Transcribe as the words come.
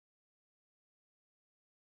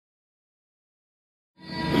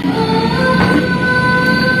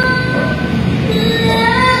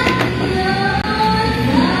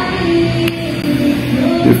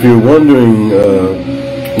If you're wondering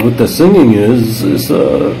what the singing is, it's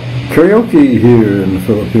karaoke here in the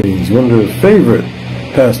Philippines, one of their favorite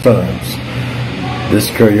pastimes. This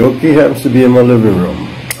karaoke happens to be in my living room.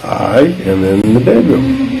 I am in the bedroom.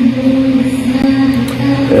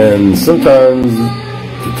 And sometimes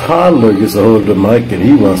the toddler gets a hold of the mic and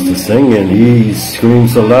he wants to sing, and he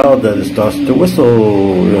screams so loud that it starts to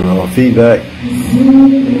whistle, you know, feedback,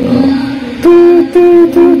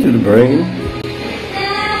 to the brain.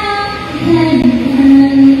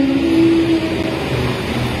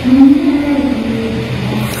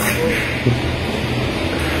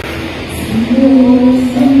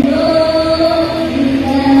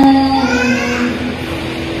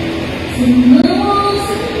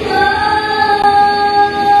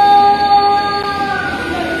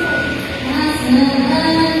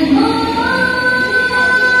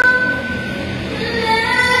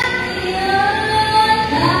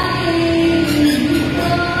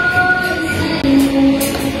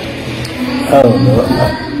 I don't know. I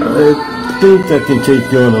think I can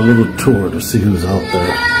take you on a little tour to see who's out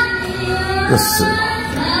there. Let's see.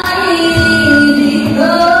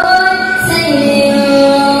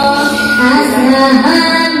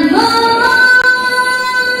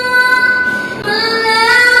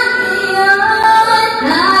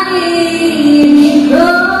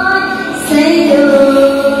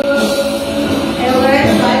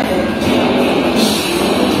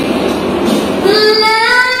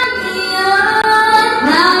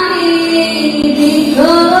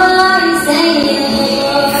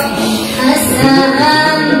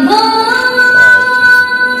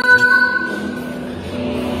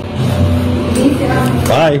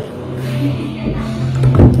 Bye.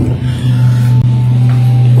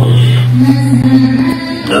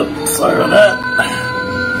 Oh, sorry about that.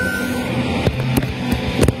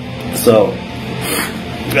 So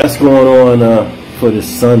that's going on for this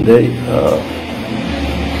Sunday.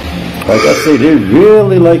 Like I say, they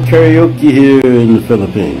really like karaoke here in the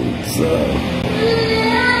Philippines.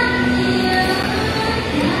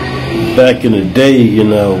 Back in the day, you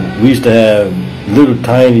know, we used to have little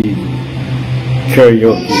tiny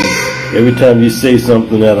karaoke. Every time you say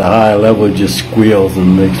something at a high level, it just squeals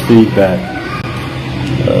and makes feedback.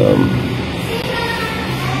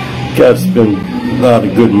 Got to spend a lot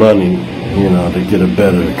of good money, you know, to get a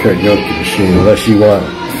better karaoke machine, unless you want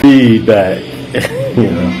feedback,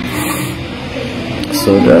 you know.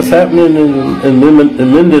 So that's happening in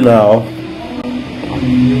Mindanao.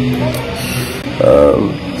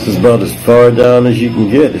 This is about as far down as you can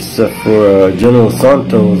get, except for General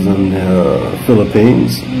Santos in the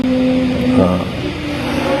Philippines.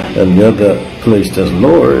 And the other place that's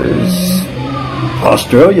lower is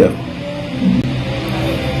Australia.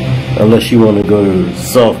 Unless you want to go to the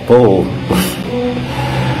South Pole.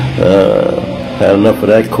 Had enough of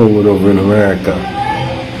that cold over in America.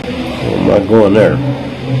 I'm not going there.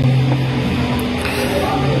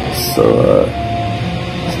 So,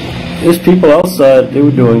 there's people outside. They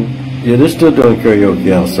were doing, yeah, they're still doing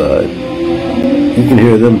karaoke outside. You can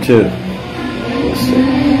hear them too. Let's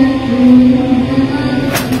see.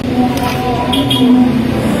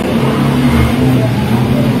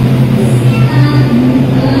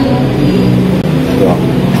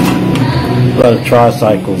 A lot of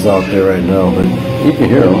tricycles out there right now, but you can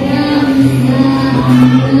hear them.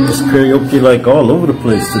 There's karaoke like all over the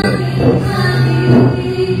place today.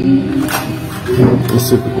 Let's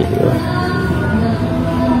see if we can hear it.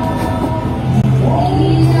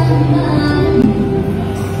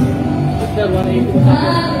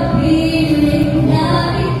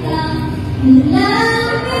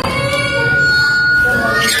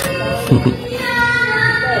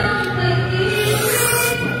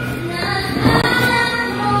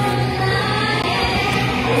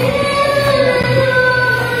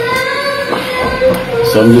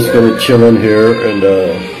 So I'm just going to chill in here and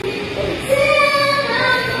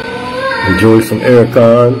enjoy some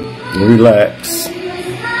aircon and relax.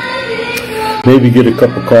 Maybe get a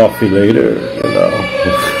cup of coffee later, you know.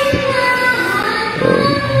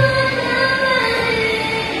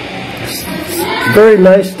 It's a very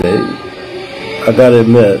nice day, I gotta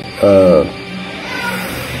admit.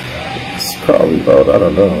 It's probably about, I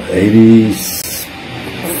don't know,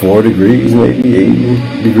 84 degrees, maybe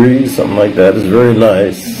 80 degrees, something like that. It's very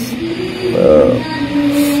nice.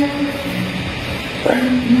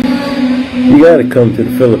 You gotta come to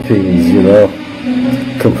the Philippines, you know.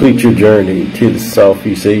 Complete your journey to the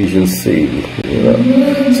Southeast Asian Sea, you know.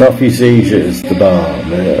 Southeast Asia is the bomb,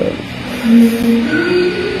 man.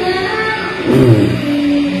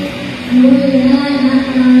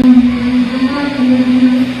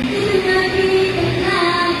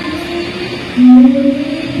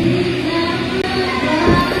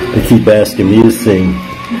 They keep asking me to sing,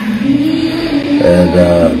 and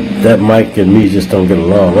that mic and me just don't get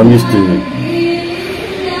along. I'm used to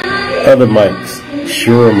other mics,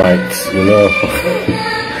 sure mics, you know.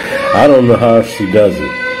 I don't know how she does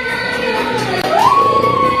it.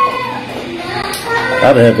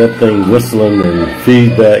 I'd have that thing whistling and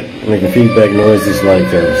feedback, making feedback noises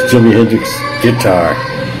like a Jimi Hendrix guitar,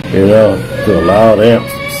 you know, through a loud amp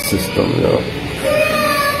system, you know.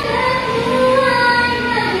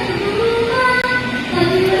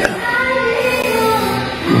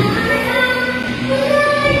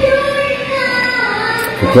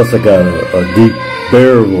 And plus I got a deep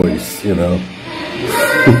bare voice, you know.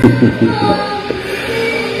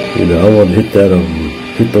 You know, I want to hit that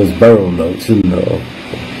hit those barrel notes, you know.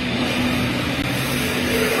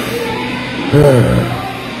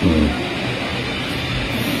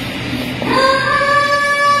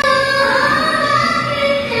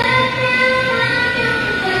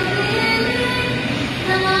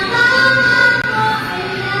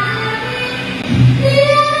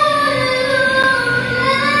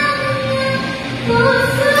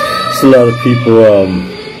 There's a lot of people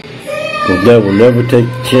that will never take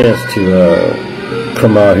the chance to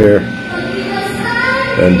come out here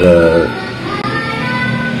and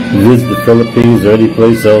visit the Philippines or any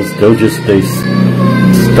place else. They'll just stay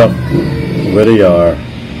stuck where they are.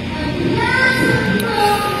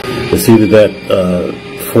 It's either that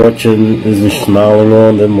fortune isn't smiling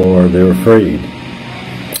on them or they're afraid.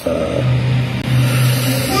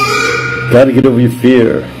 Gotta get over your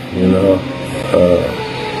fear, you know.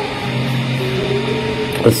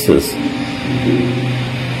 What's this?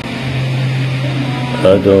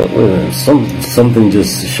 I don't. Something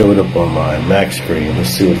just showed up on my Mac screen. Let's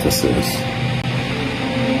see what this is.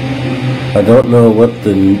 I don't know what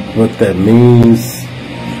that means.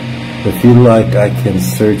 If you like, I can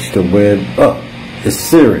search the web. Oh, it's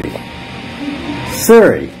Siri.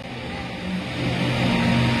 Siri.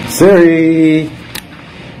 Siri.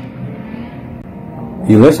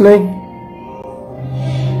 You listening?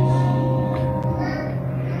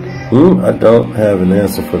 I don't have an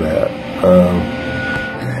answer for that.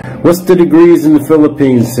 What's the degrees in the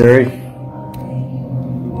Philippines, Siri?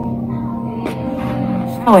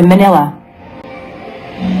 Oh, in Manila.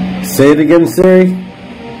 Say it again, Siri.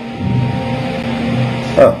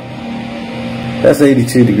 Oh, that's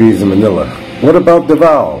 82 degrees in Manila. What about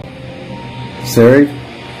Davao, Siri?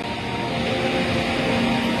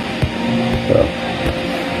 Oh.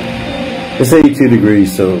 It's 82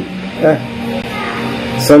 degrees, so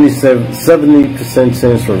 70%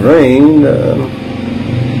 chance for rain.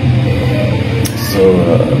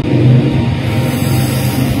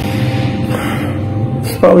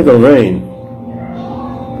 It's probably gonna rain.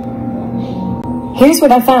 Here's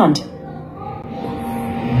what I found.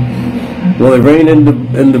 Will it rain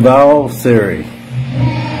in Davao, Siri?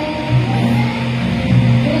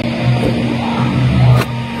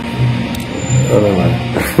 Oh, never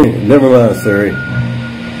mind. Never mind, Siri.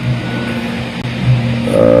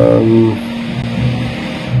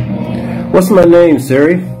 What's my name,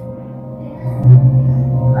 Siri?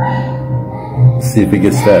 Let's see if it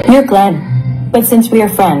gets that. You're Glenn, but since we are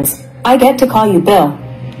friends, I get to call you Bill.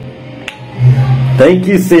 Thank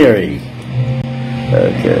you, Siri.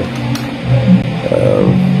 Okay.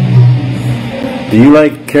 Do you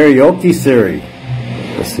like karaoke, Siri?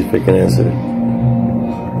 Let's see if I can answer it.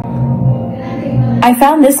 I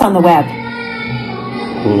found this on the web.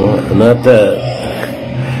 No, not that.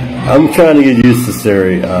 I'm trying to get used to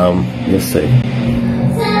Siri. Let's see.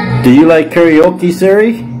 Do you like karaoke,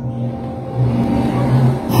 Siri?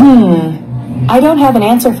 I don't have an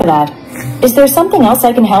answer for that. Is there something else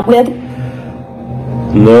I can help with?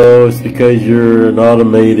 No, it's because you're an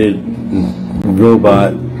automated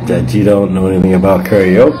robot that you don't know anything about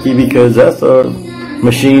karaoke, because that's a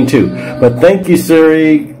machine too. But thank you,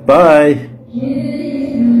 Siri. Bye.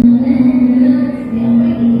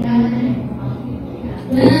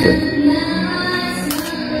 Okay.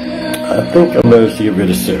 I think I'm going to get rid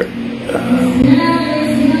of Siri.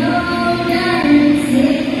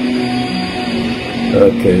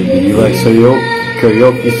 Okay, do you like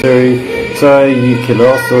karaoke, Siri? Sorry, you can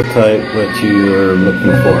also type what you are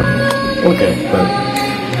looking for. Okay, but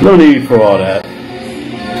no need for all that.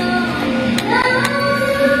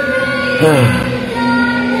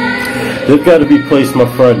 They've got to be placed my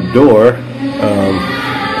front door.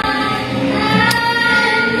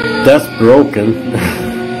 That's broken.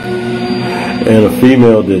 And a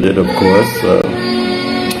female did it, of course.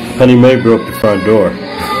 Honey May broke the front door.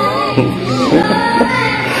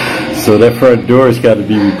 So that front door's got to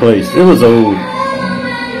be replaced. It was old.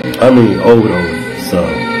 I mean, old. So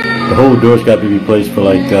The whole door's got to be replaced for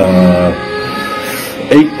like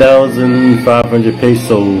 8,500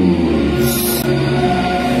 pesos.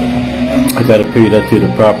 I got to pay that to the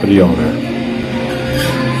property owner.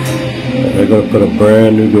 They're going to put a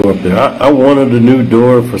brand new door up there. I wanted a new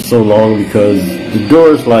door for so long because the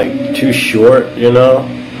door is like too short, you know.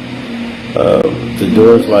 The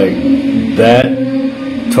door is like that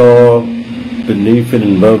tall. Beneath it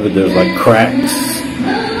and above it, there's like cracks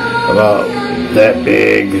about that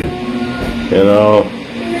big, you know.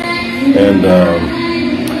 And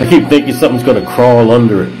I keep thinking something's going to crawl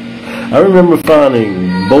under it. I remember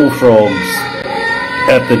finding bullfrogs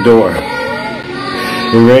at the door.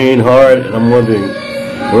 It rained hard, and I'm wondering,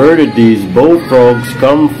 where did these bullfrogs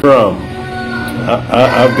come from?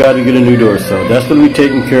 I've got to get a new door, so that's going to be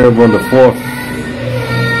taken care of on the 4th.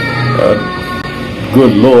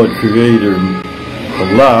 Good Lord, Creator,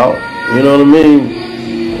 allow, you know what I mean?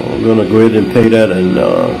 I'm going to go ahead and pay that and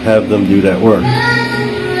have them do that work.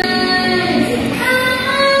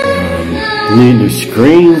 Need new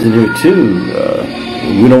screens in here too.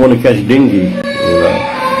 We don't want to catch dengue, you know.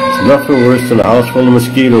 It's nothing worse than a house full of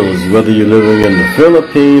mosquitoes, whether you're living in the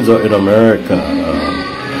Philippines or in America.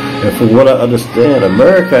 And from what I understand,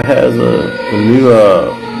 America has a new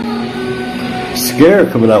scare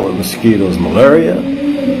coming out with mosquitoes, malaria.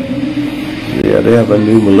 Yeah, they have a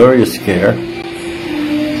new malaria scare.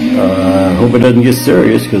 I hope it doesn't get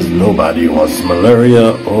serious because nobody wants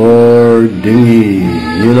malaria or dengue.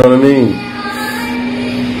 You know what I mean?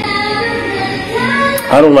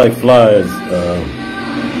 I don't like flies.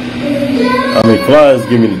 I mean, flies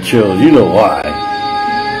give me the chills. You know why?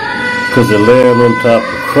 Because they're laying on top of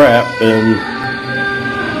crap and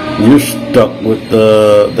you're stuck with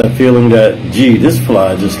that feeling that, gee, this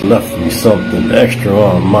fly just left me something extra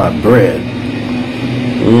on my bread.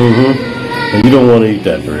 And you don't want to eat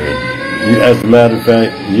that bread. As a matter of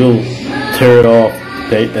fact, you'll tear it off,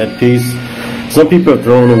 that piece. Some people have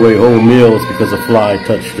thrown away whole meals because a fly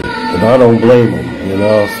touched it. And I don't blame them, you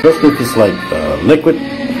know, especially if it's like liquid.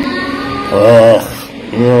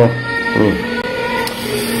 You know.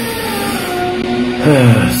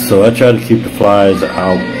 So I try to keep the flies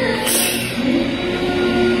out.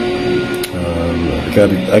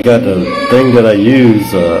 I got a thing that I use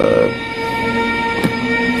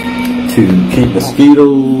to keep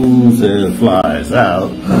mosquitoes and flies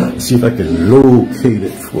out. Let's see if I can locate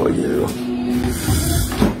it for you.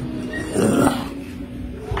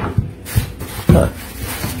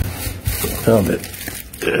 Found it.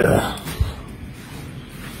 Yeah.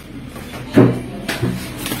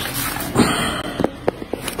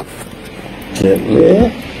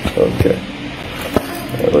 Gently. Okay.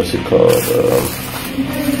 What's it called?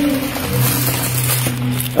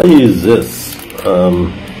 I use this.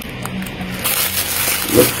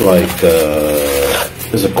 Looks like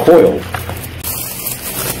there's a coil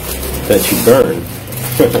that you burn.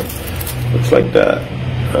 Looks like that.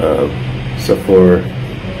 Except for it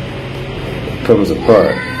comes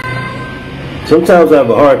apart. Sometimes I have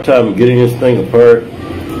a hard time getting this thing apart,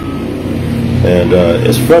 and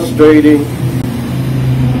it's frustrating.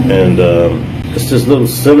 And it's this little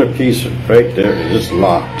centerpiece right there. It just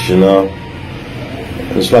locks, you know.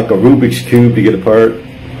 It's like a Rubik's Cube to get apart.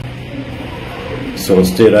 So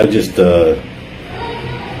instead, I just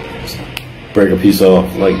break a piece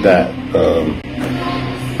off like that.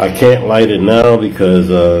 I can't light it now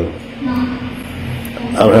because I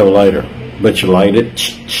don't have a lighter. But you light it,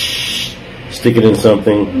 stick it in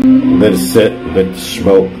something, let it sit, let the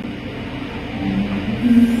smoke,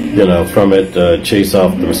 you know, from it chase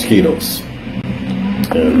off the mosquitoes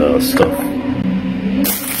and stuff.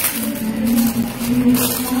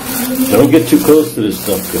 Don't get too close to this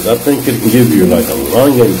stuff because I think it can give you like a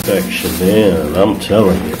lung infection, man. I'm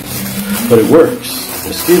telling you. But it works.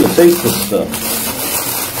 Mosquitoes hate this stuff.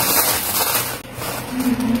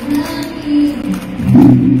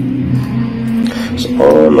 It's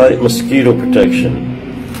all-night mosquito protection.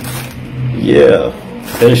 Yeah.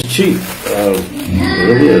 And it's cheap. It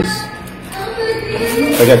really is.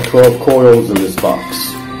 I got 12 coils in this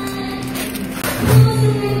box.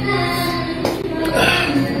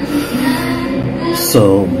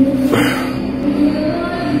 So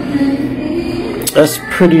that's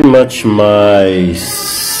pretty much my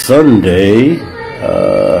Sunday.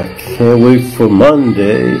 Can't wait for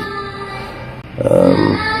Monday.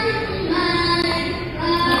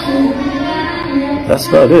 That's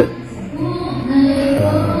about it.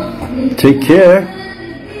 Take care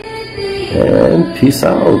and peace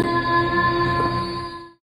out.